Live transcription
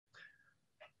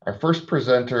Our first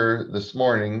presenter this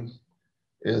morning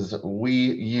is Wei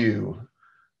Yu.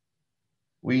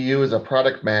 Wei Yu is a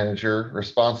product manager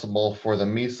responsible for the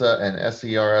Misa and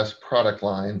SERS product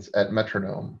lines at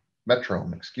Metrohm.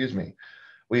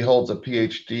 Wei holds a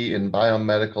PhD in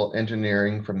biomedical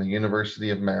engineering from the University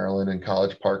of Maryland in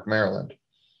College Park, Maryland.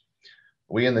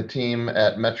 We and the team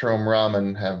at Metrohm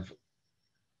Raman have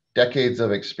decades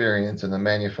of experience in the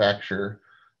manufacture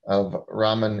of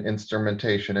Raman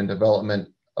instrumentation and development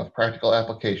of practical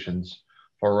applications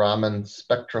for Raman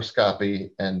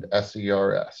spectroscopy and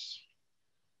SERS.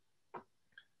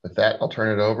 With that, I'll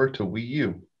turn it over to Wei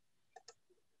Yu.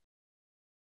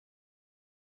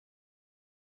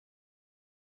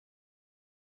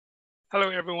 Hello,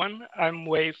 everyone. I'm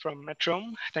Wei from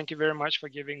Metrohm. Thank you very much for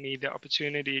giving me the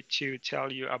opportunity to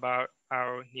tell you about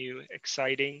our new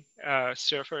exciting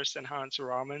Surface Enhanced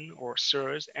Raman or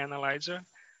SERS Analyzer,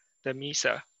 the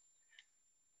Misa.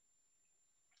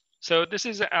 So this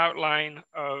is an outline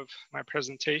of my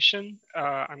presentation.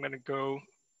 I'm going to go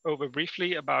over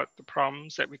briefly about the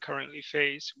problems that we currently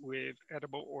face with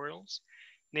edible oils,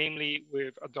 namely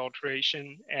with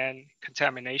adulteration and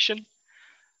contamination.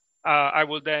 I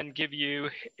will then give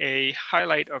you a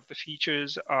highlight of the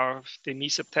features of the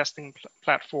Misa testing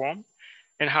platform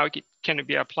and how it can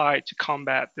be applied to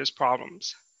combat these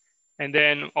problems. And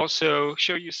then also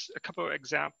show you a couple of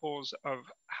examples of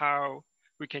how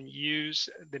we can use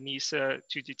the Misa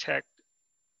to detect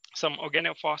some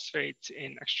organophosphates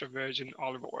in extra virgin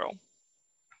olive oil.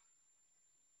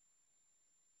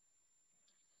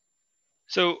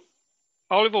 So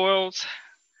olive oils,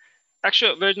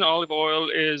 extra virgin olive oil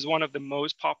is one of the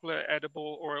most popular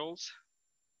edible oils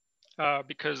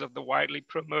because of the widely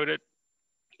promoted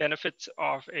benefits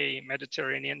of a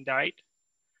Mediterranean diet.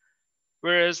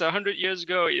 Whereas 100 years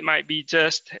ago, it might be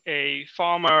just a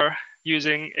farmer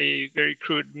using a very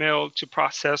crude mill to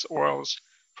process oils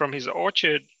from his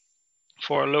orchard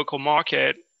for a local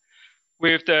market.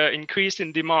 With the increase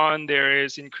in demand, there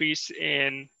is increase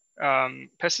in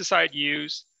pesticide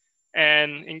use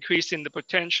and increase in the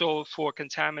potential for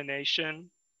contamination,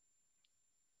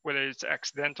 whether it's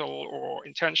accidental or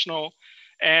intentional,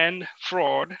 and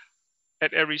fraud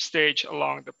at every stage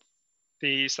along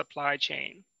the supply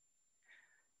chain.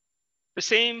 The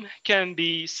same can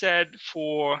be said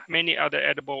for many other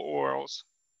edible oils.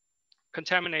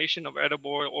 Contamination of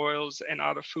edible oils and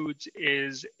other foods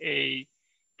is a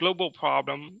global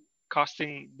problem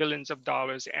costing billions of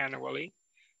dollars annually.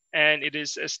 And it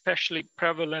is especially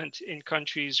prevalent in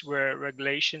countries where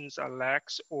regulations are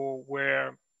lax or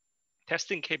where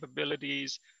testing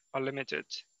capabilities are limited.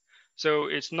 So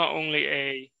it's not only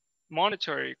a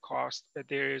monetary cost, but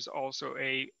there is also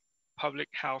a public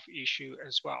health issue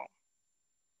as well.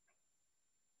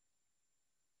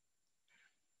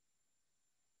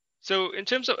 So in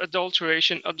terms of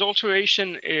adulteration,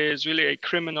 adulteration is really a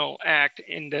criminal act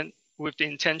with the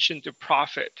intention to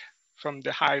profit from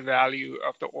the high value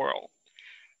of the oil.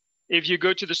 If you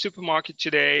go to the supermarket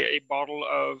today, a bottle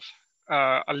of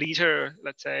a liter,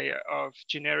 let's say, of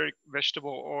generic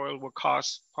vegetable oil will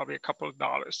cost probably a couple of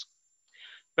dollars.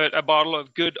 But a bottle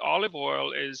of good olive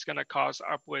oil is going to cost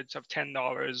upwards of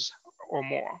 $10 or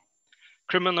more.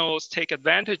 Criminals take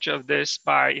advantage of this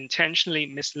by intentionally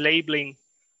mislabeling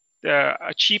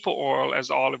a cheaper oil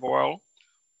as olive oil,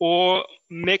 or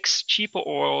mix cheaper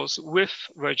oils with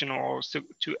virgin oils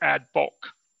to add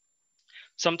bulk.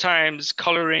 Sometimes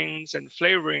colorings and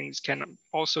flavorings can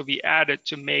also be added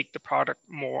to make the product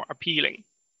more appealing.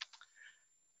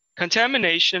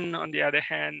 Contamination, on the other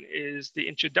hand, is the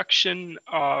introduction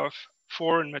of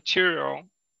foreign material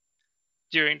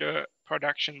during the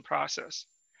production process.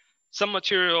 Some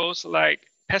materials like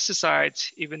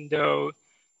pesticides, even though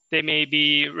they may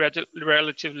be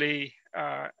relatively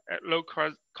at low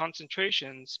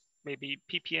concentrations, maybe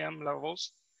ppm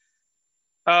levels,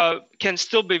 can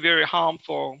still be very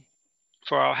harmful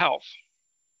for our health.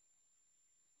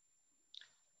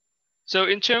 So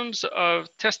in terms of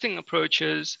testing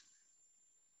approaches,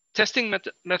 testing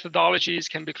methodologies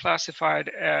can be classified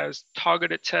as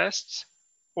targeted tests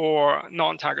or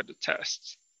non-targeted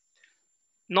tests.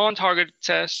 Non-targeted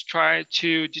tests try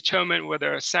to determine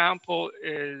whether a sample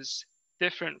is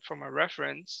different from a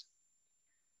reference.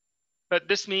 But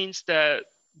this means that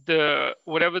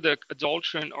whatever the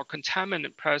adulterant or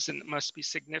contaminant present must be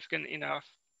significant enough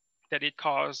that it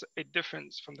cause a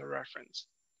difference from the reference.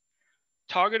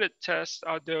 Targeted tests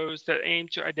are those that aim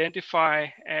to identify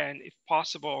and, if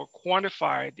possible,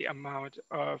 quantify the amount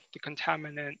of the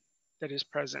contaminant that is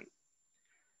present.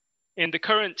 In the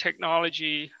current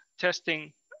technology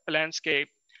testing landscape,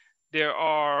 there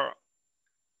are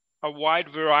a wide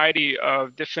variety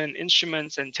of different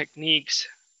instruments and techniques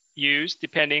used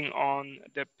depending on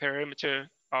the parameter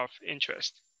of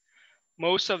interest.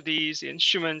 Most of these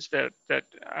instruments that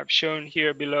I've shown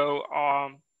here below are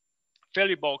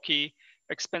fairly bulky,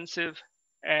 expensive,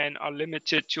 and are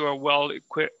limited to a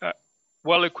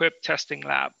well-equipped testing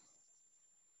lab.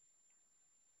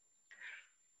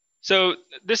 So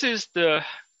this is the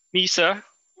Misa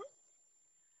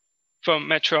from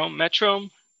Metrohm. Metrohm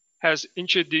has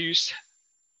introduced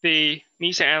the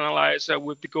Misa analyzer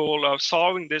with the goal of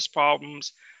solving these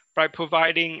problems by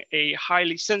providing a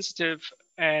highly sensitive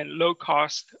and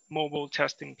low-cost mobile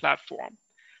testing platform.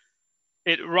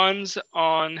 It runs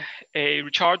on a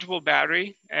rechargeable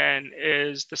battery and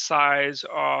is the size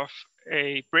of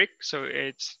a brick, so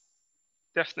it's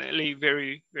definitely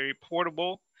very, very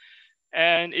portable.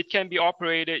 And it can be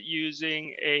operated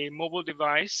using a mobile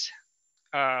device,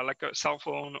 like a cell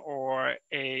phone or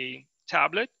a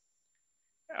tablet,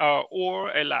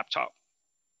 or a laptop.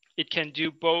 It can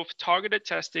do both targeted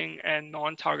testing and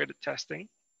non-targeted testing.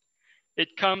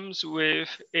 It comes with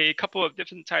a couple of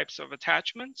different types of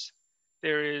attachments.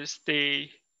 There is the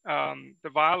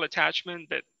vial attachment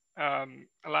that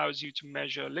allows you to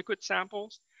measure liquid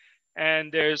samples.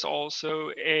 And there's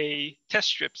also a test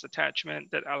strips attachment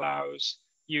that allows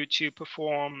you to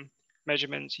perform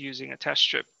measurements using a test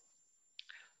strip.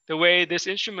 The way this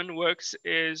instrument works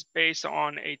is based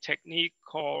on a technique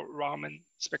called Raman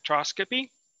spectroscopy.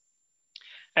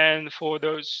 And for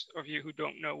those of you who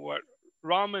don't know what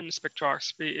Raman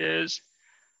spectroscopy is,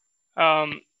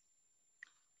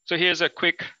 so here's a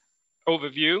quick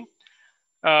overview.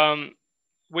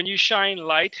 When you shine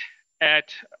light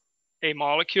at a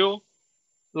molecule,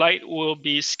 light will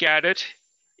be scattered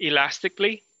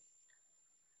elastically,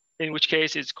 in which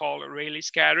case it's called Rayleigh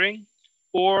scattering,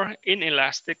 or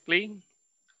inelastically,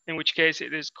 in which case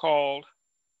it is called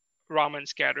Raman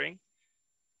scattering.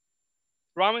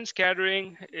 Raman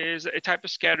scattering is a type of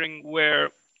scattering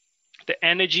where the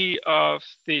energy of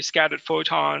the scattered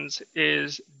photons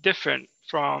is different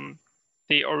from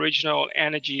the original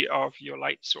energy of your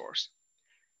light source.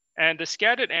 And the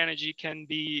scattered energy can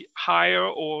be higher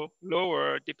or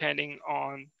lower depending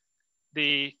on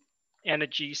the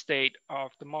energy state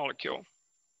of the molecule.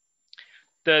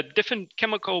 The different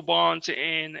chemical bonds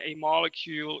in a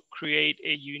molecule create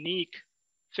a unique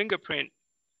fingerprint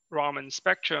Raman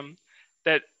spectrum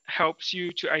that helps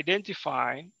you to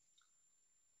identify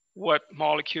what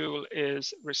molecule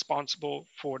is responsible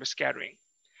for the scattering.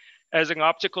 As an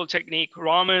optical technique,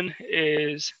 Raman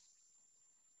is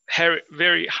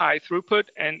very high throughput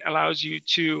and allows you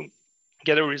to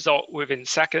get a result within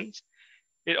seconds.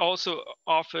 It also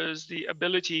offers the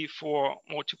ability for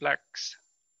multiplex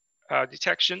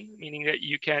detection, meaning that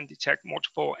you can detect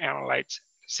multiple analytes at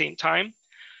the same time,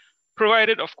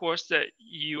 provided, of course, that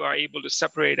you are able to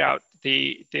separate out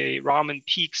the Raman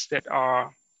peaks that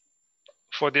are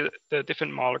for the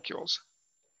different molecules.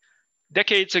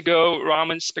 Decades ago,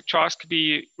 Raman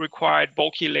spectroscopy required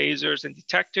bulky lasers and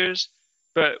detectors,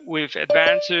 but with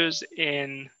advances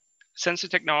in sensor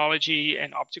technology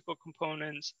and optical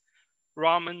components,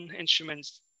 Raman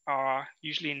instruments are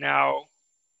usually now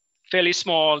fairly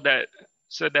small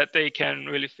so that they can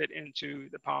really fit into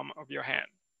the palm of your hand.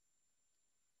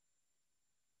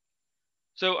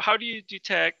 So how do you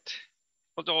detect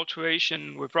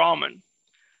adulteration with Raman?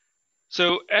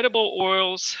 So edible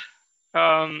oils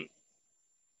from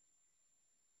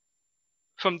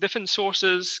different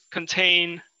sources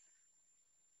contain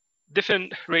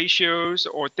different ratios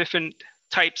or different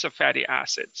types of fatty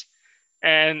acids.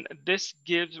 And this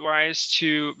gives rise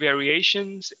to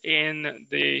variations in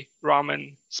the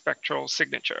Raman spectral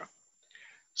signature.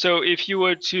 So if you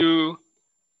were to,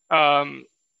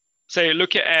 say,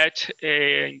 look at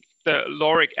the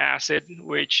lauric acid,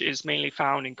 which is mainly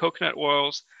found in coconut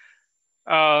oils,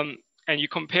 and you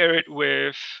compare it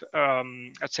with,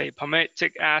 let's say,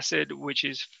 palmitic acid, which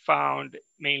is found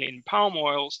mainly in palm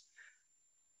oils,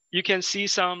 you can see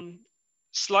some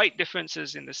slight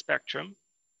differences in the spectrum,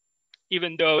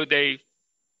 even though they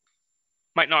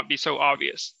might not be so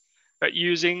obvious. But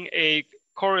using a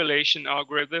correlation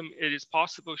algorithm, it is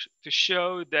possible to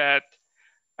show that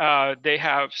they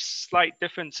have slight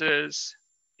differences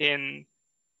in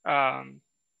the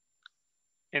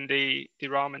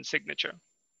Raman signature.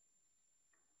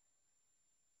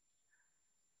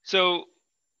 So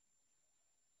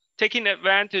taking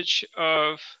advantage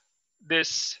of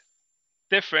this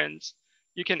difference,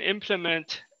 you can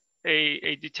implement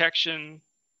a detection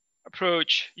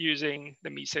approach using the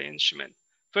Misa instrument.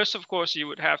 First, of course, you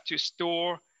would have to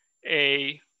store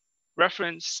a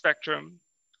reference spectrum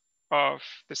of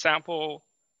the sample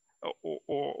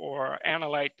or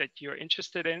analyte that you're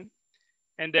interested in.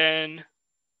 And then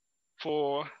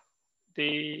for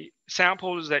the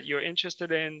samples that you're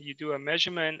interested in, you do a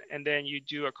measurement, and then you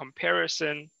do a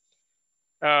comparison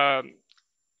of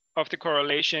the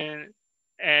correlation,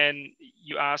 and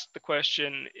you ask the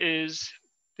question, is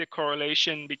the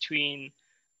correlation between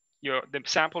the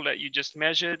sample that you just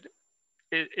measured,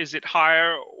 is it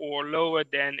higher or lower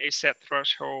than a set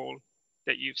threshold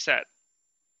that you've set?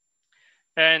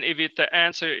 And if the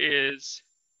answer is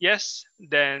yes,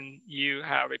 then you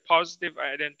have a positive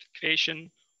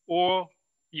identification, or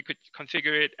you could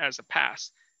configure it as a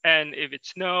pass. And if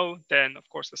it's no, then of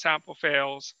course the sample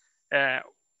fails, and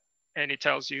it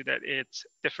tells you that it's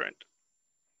different.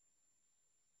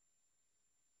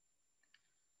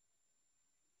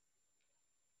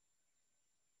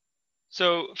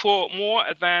 So for more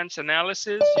advanced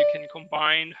analysis, you can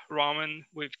combine Raman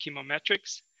with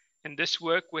chemometrics. In this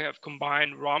work, we have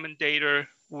combined Raman data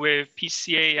with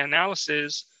PCA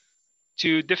analysis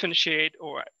to differentiate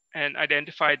and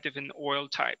identify different oil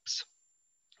types.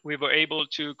 We were able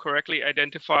to correctly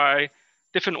identify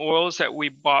different oils that we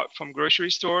bought from grocery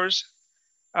stores.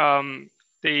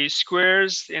 The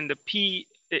squares in the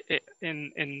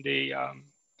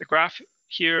the graph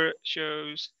here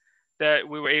shows that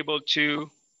we were able to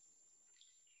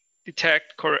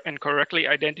detect and correctly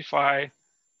identify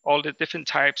all the different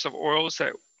types of oils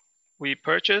that we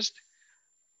purchased.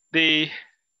 The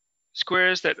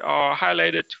squares that are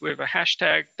highlighted with a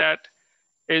hashtag, that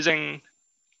is an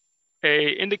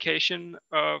indication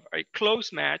of a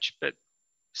close match, but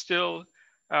still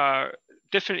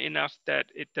different enough that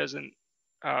it doesn't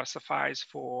suffice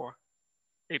for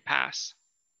a pass.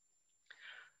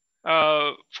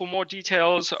 For more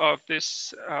details of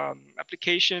this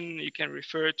application, you can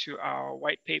refer to our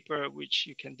white paper, which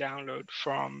you can download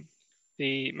from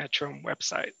the Metrohm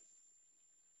website.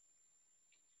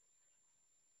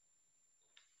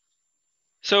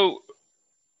 So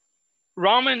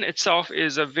Raman itself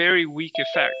is a very weak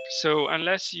effect. So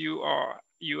unless you are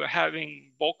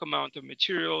having bulk amount of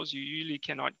materials, you usually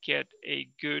cannot get a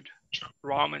good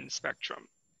Raman spectrum.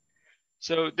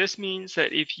 So this means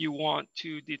that if you want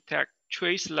to detect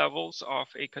trace levels of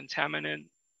a contaminant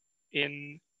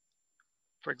in,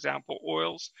 for example,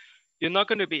 oils, you're not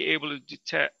going to be able to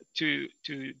detect to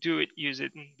do it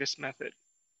using this method.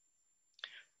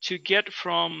 To get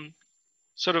from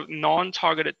sort of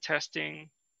non-targeted testing,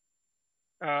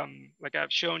 like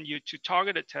I've shown you, to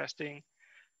targeted testing,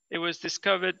 it was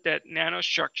discovered that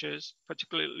nanostructures,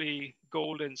 particularly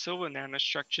gold and silver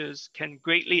nanostructures, can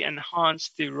greatly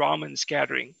enhance the Raman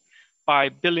scattering by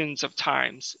billions of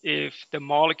times if the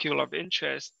molecule of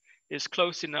interest is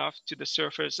close enough to the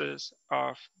surfaces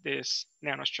of these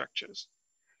nanostructures.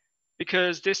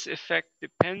 Because this effect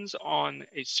depends on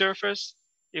a surface,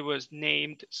 it was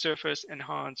named Surface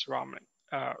Enhanced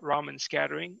Raman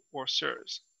Scattering, or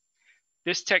SERS.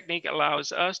 This technique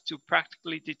allows us to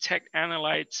practically detect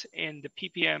analytes in the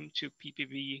ppm to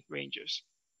ppb ranges.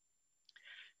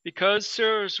 Because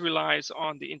SERS relies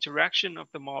on the interaction of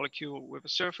the molecule with a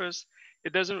surface,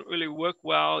 it doesn't really work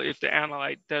well if the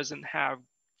analyte doesn't have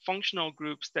functional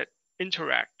groups that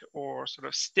interact or sort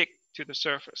of stick to the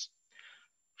surface.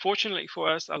 Fortunately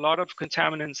for us, a lot of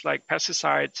contaminants like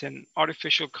pesticides and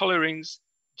artificial colorings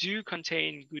do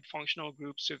contain good functional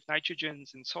groups with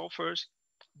nitrogens and sulfurs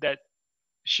that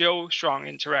show strong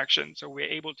interaction. So we're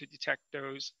able to detect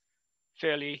those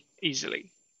fairly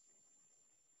easily.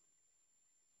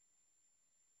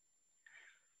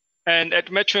 And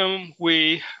at Metrohm,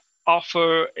 we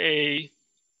offer a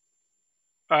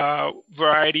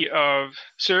variety of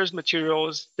SERS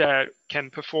materials that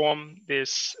can perform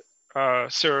this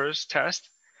SERS test.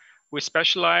 We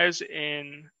specialize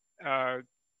in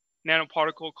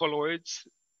nanoparticle colloids,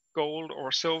 gold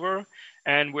or silver,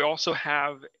 and we also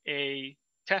have a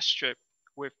test strip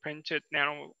with printed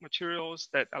nanomaterials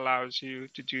that allows you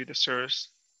to do the SERS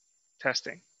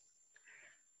testing.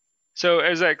 So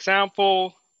as an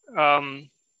example,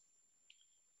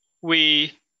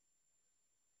 we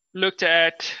looked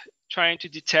at trying to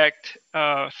detect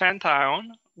phantione,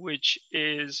 which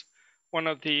is one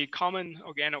of the common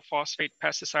organophosphate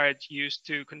pesticides used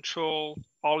to control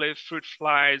olive fruit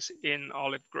flies in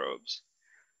olive groves.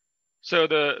 So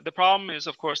the problem is,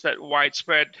 of course, that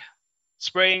widespread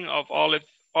spraying of olive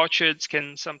orchards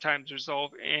can sometimes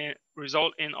result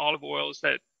in olive oils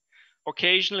that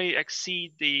occasionally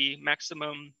exceed the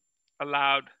maximum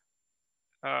allowed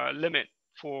limit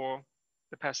for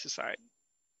the pesticide.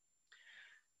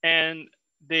 And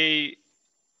the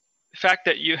fact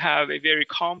that you have a very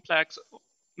complex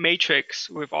matrix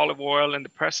with olive oil and the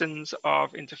presence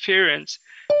of interference,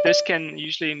 this can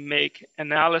usually make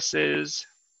analysis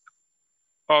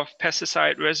of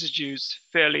pesticide residues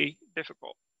fairly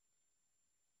difficult.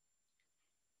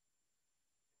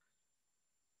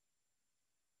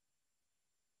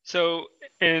 So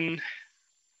in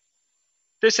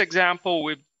this example,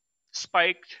 we've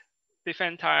spiked the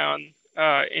fenthion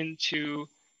into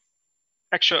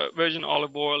extra virgin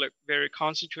olive oil at various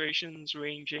concentrations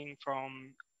ranging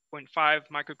from 0.5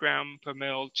 microgram per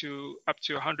mil to up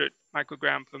to 100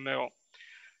 microgram per mil.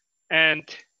 And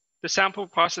the sample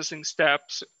processing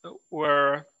steps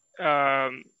were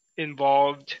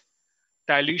involved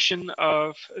dilution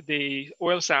of the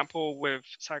oil sample with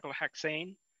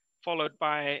cyclohexane, followed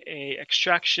by a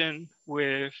extraction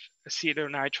with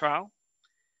acetonitrile.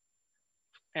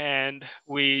 And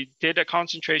we did a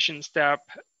concentration step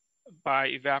by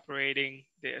evaporating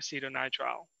the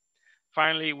acetonitrile.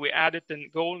 Finally, we added the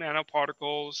gold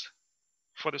nanoparticles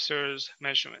for the SERS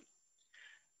measurement.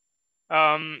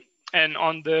 And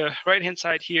on the right-hand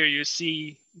side here, you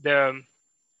see the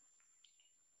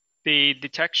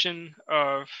detection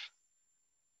of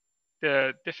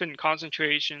the different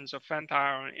concentrations of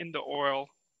fenthion in the oil,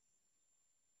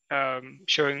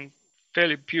 showing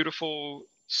fairly beautiful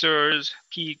SERS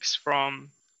peaks from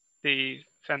the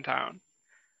fenthion.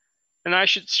 And I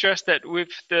should stress that with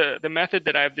the method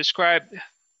that I've described,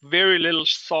 very little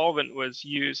solvent was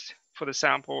used for the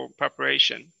sample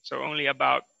preparation. So only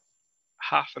about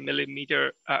half a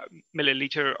milliliter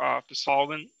of the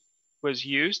solvent was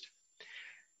used.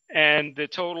 And the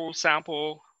total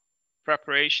sample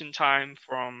preparation time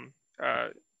from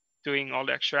doing all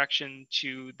the extraction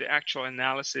to the actual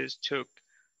analysis took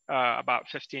about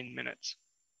 15 minutes.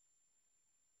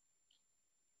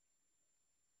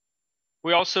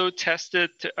 We also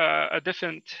tested a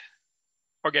different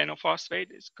organophosphate.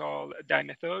 It's called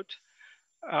dimethode.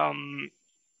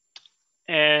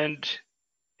 And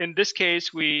in this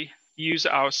case, we use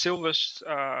our silver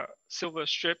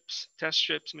strips, test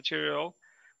strips material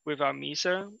with our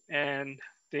Misa. And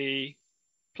the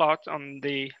plot on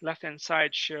the left-hand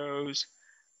side shows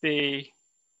the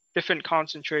different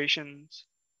concentrations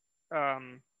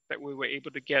that we were able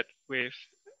to get with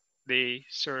the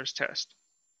SERS test.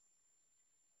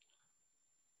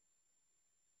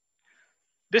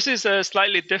 This is a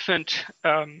slightly different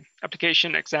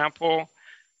application example.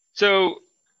 So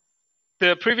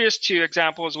the previous two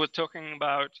examples were talking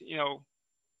about,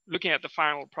 looking at the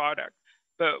final product.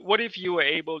 But what if you were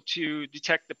able to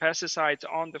detect the pesticides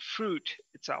on the fruit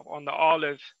itself, on the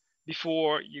olive,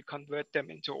 before you convert them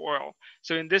into oil?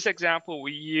 So in this example,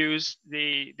 we use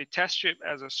the test strip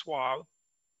as a swab.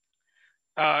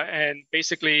 And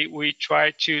basically, we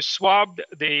try to swab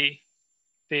the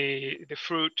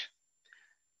fruit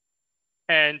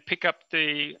and pick up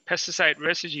the pesticide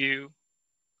residue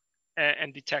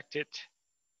and detect it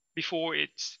before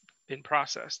it's been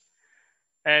processed.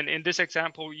 And in this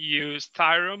example, we use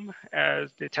Thyrum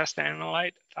as the test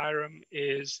analyte. Thyrum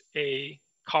is a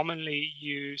commonly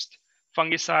used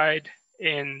fungicide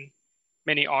in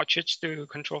many orchards to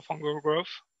control fungal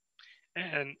growth.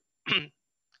 And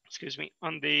excuse me,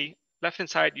 on the left-hand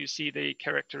side, you see the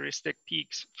characteristic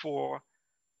peaks for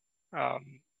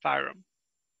Thyrum.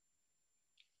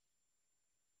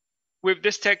 With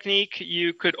this technique,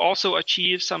 you could also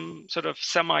achieve some sort of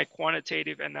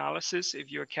semi-quantitative analysis if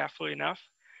you're careful enough.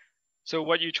 So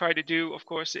what you try to do, of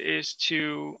course, is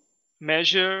to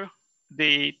measure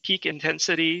the peak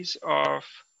intensities of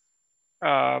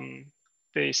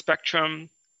the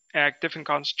spectrum at different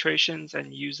concentrations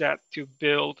and use that to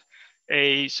build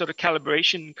a sort of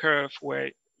calibration curve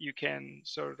where you can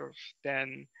sort of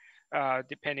then,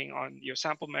 depending on your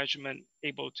sample measurement,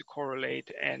 able to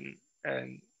correlate and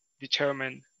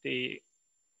determine the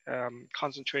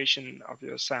concentration of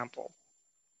your sample.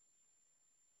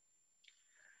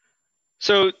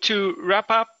 So to wrap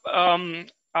up,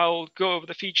 I'll go over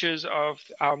the features of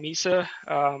our Misa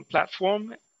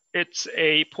platform. It's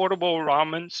a portable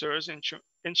Raman SERS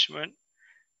instrument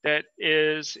that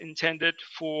is intended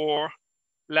for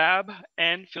lab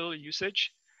and field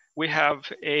usage. We have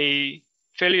a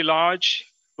fairly large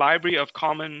library of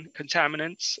common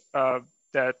contaminants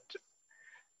that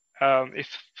if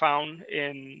found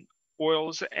in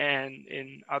oils and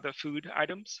in other food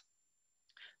items.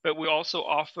 But we also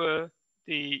offer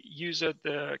the user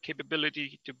the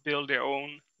capability to build their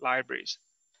own libraries.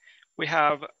 We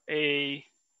have a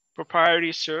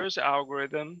proprietary SERS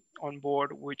algorithm on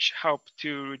board, which help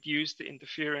to reduce the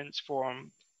interference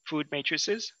from food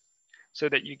matrices so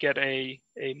that you get a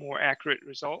more accurate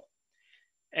result.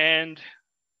 And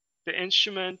the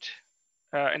instrument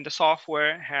and the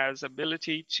software has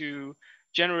ability to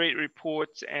generate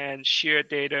reports and share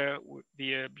data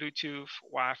via Bluetooth,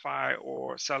 Wi-Fi,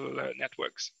 or cellular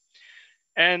networks.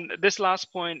 And this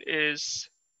last point is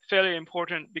fairly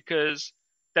important because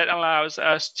that allows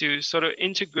us to sort of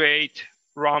integrate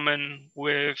Raman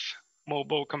with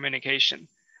mobile communication.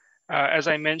 As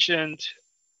I mentioned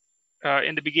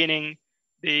in the beginning,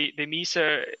 the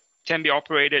Misa can be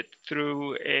operated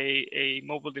through a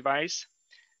mobile device.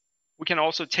 We can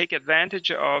also take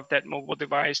advantage of that mobile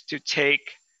device to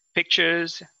take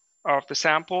pictures of the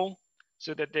sample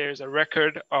so that there's a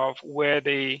record of where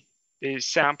the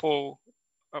sample,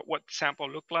 what the sample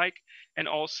looked like, and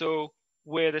also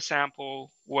where the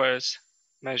sample was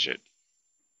measured.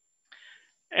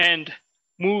 And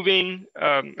moving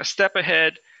a step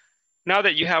ahead, now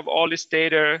that you have all this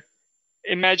data,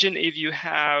 imagine if you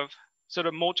have sort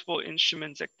of multiple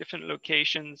instruments at different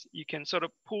locations, you can sort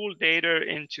of pull data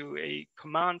into a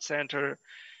command center,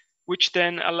 which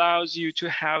then allows you to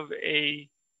have a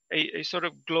sort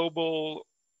of global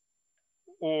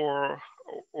or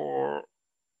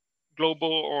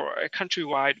a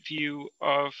countrywide view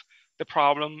of the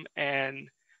problem and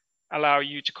allow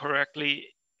you to correctly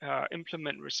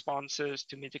implement responses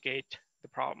to mitigate the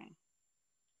problem.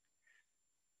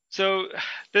 So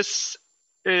this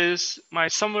is my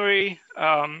summary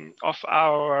of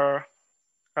our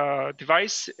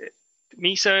device.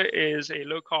 Misa is a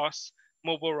low-cost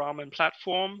mobile Raman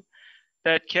platform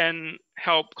that can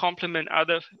help complement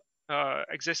other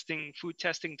existing food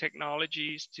testing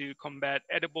technologies to combat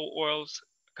edible oils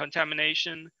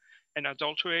contamination and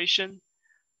adulteration.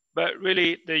 But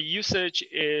really, the usage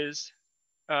is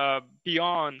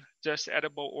beyond just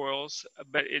edible oils,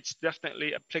 but it's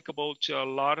definitely applicable to a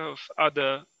lot of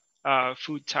other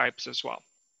food types as well.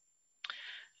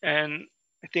 And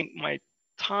I think my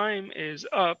time is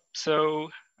up. So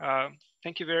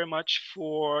thank you very much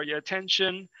for your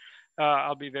attention.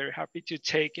 I'll be very happy to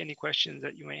take any questions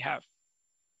that you may have.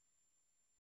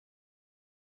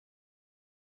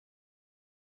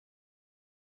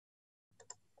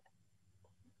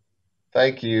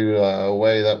 Thank you,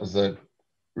 Wei. That was a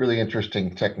really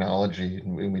interesting technology.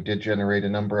 And we did generate a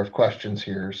number of questions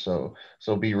here, so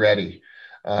be ready.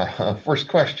 First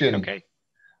question. Okay.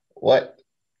 I'm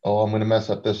going to mess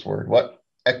up this word. What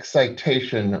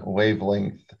excitation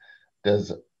wavelength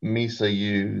does Misa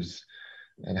use?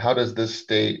 And how does this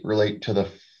state relate to the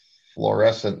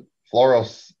fluorescence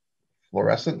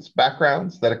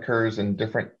backgrounds that occurs in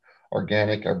different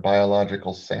organic or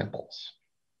biological samples?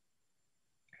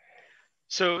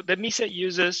 So the Misa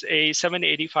uses a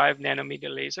 785 nanometer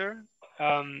laser.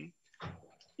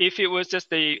 If it was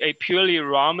just a purely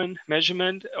Raman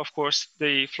measurement, of course,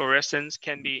 the fluorescence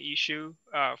can be an issue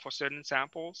for certain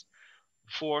samples.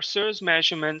 For SERS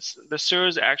measurements, the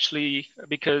SERS actually,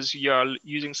 because you're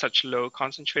using such low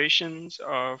concentrations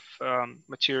of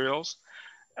materials,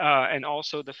 and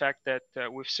also the fact that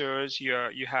with SERS,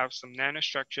 you have some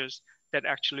nanostructures that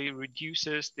actually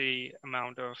reduces the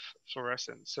amount of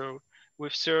fluorescence. So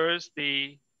with SERS,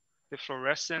 the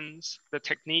fluorescence, the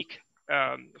technique,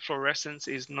 fluorescence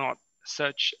is not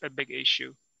such a big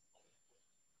issue.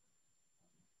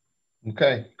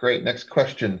 Okay, great. Next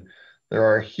question. There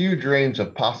are a huge range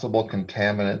of possible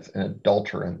contaminants and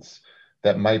adulterants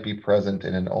that might be present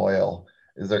in an oil.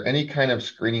 Is there any kind of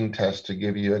screening test to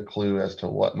give you a clue as to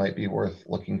what might be worth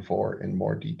looking for in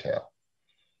more detail?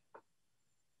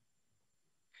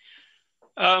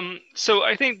 So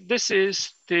I think this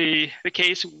is the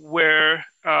case where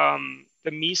the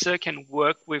Misa can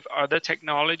work with other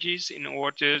technologies in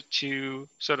order to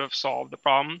sort of solve the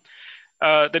problem.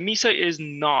 The Misa is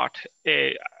not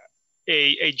a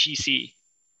GC,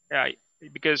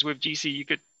 because with GC you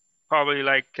could probably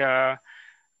like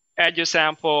add your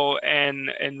sample and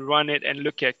run it and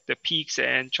look at the peaks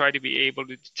and try to be able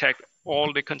to detect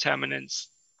all the contaminants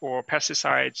or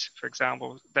pesticides, for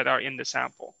example, that are in the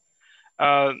sample.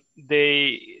 The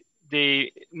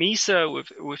Misa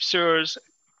with SERS,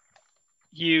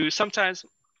 you sometimes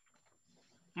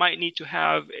might need to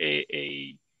have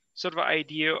a sort of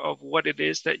idea of what it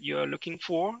is that you're looking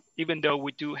for, even though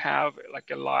we do have like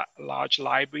a large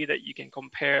library that you can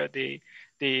compare the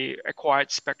acquired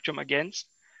spectrum against.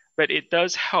 But it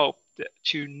does help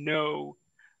to know,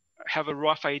 have a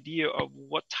rough idea of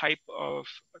what type of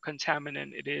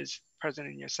contaminant it is present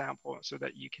in your sample so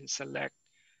that you can select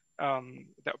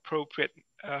the appropriate,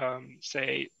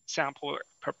 say, sample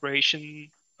preparation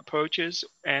approaches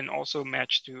and also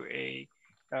match to a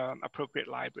appropriate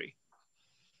library.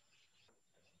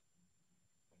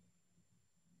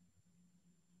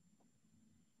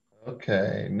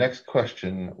 Okay, next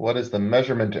question. What is the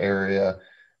measurement area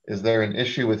Is there an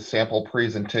issue with sample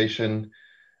presentation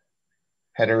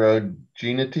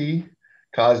heterogeneity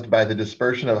caused by the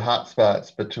dispersion of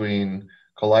hotspots between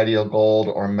colloidal gold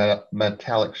or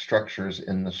metallic structures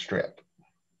in the strip?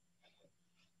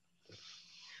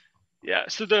 Yeah,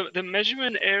 so the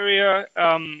measurement area,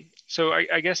 so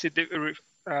I guess the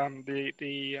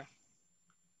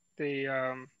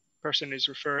person is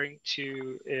referring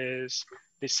to is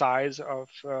the size of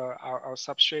our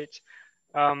substrate.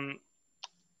 Our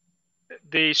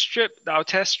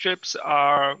test strips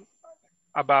are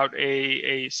about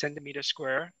a centimeter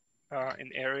square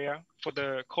in area. For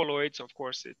the colloids, of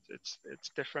course, it's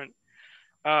different.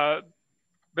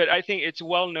 But I think it's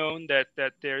well known that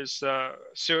there's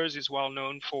SERS is well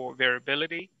known for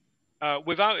variability.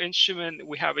 With our instrument,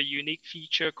 we have a unique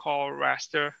feature called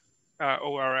raster,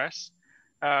 ORS,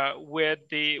 where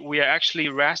we are actually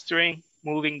rastering,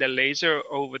 moving the laser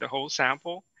over the whole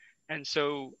sample. And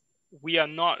so we are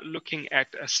not looking at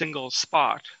a single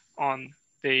spot on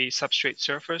the substrate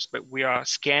surface, but we are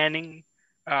scanning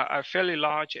a fairly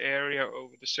large area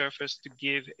over the surface to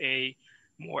give a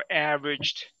more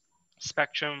averaged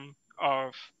spectrum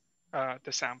of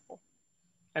the sample.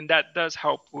 And that does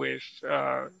help with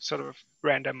sort of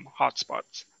random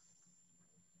hotspots.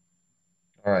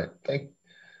 All right,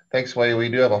 thanks, Wei. We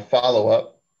do have a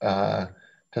follow-up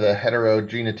to the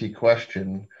heterogeneity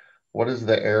question. What is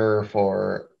the error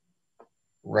for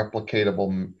replicate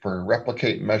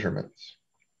measurements?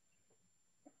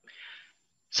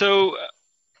 So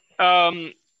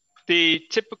the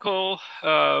typical,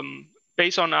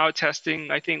 based on our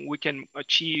testing, I think we can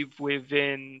achieve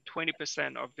within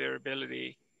 20% of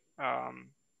variability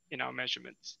in our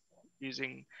measurements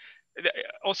using.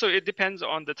 Also, it depends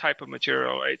on the type of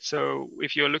material, right? So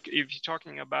if you're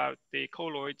talking about the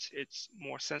colloids, it's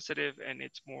more sensitive and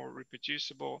it's more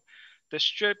reproducible. The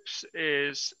strips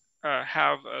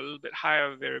have a little bit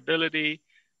higher variability,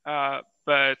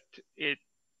 but it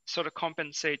sort of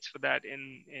compensates for that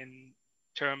in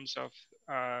terms of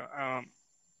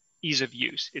ease of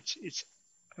use. It's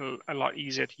a lot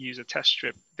easier to use a test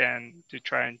strip than to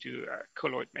try and do a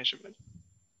colloid measurement.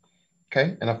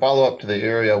 Okay, and a follow-up to the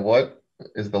area, what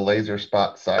is the laser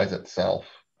spot size itself?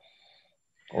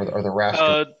 Or the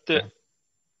raster?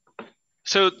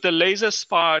 So the laser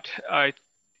spot, I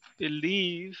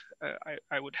believe,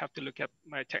 I would have to look at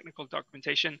my technical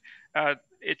documentation.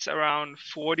 It's around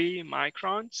 40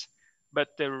 microns,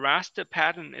 but the raster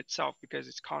pattern itself, because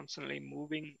it's constantly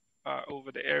moving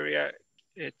over the area,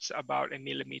 it's about a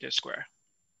millimeter square.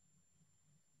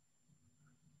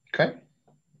 Okay.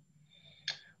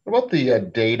 What about the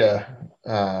data?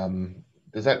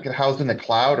 Does that get housed in the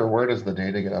cloud, or where does the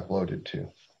data get uploaded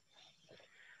to?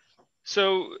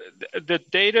 So the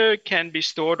data can be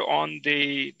stored on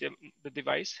the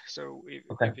device. So if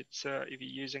you're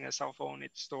using a cell phone,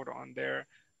 it's stored on there.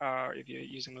 If you're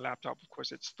using a laptop, of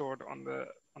course, it's stored on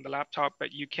the laptop.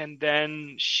 But you can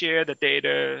then share the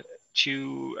data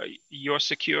to your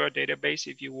secure database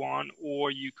if you want, or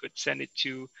you could send it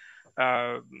to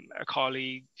a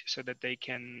colleague so that they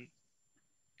can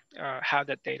have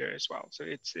that data as well. So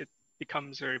it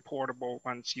becomes very portable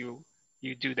once you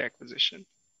do the acquisition.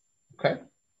 Okay.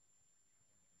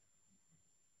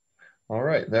 All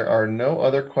right. There are no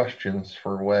other questions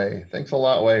for Wei. Thanks a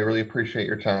lot, Wei. Really appreciate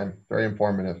your time. Very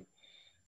informative.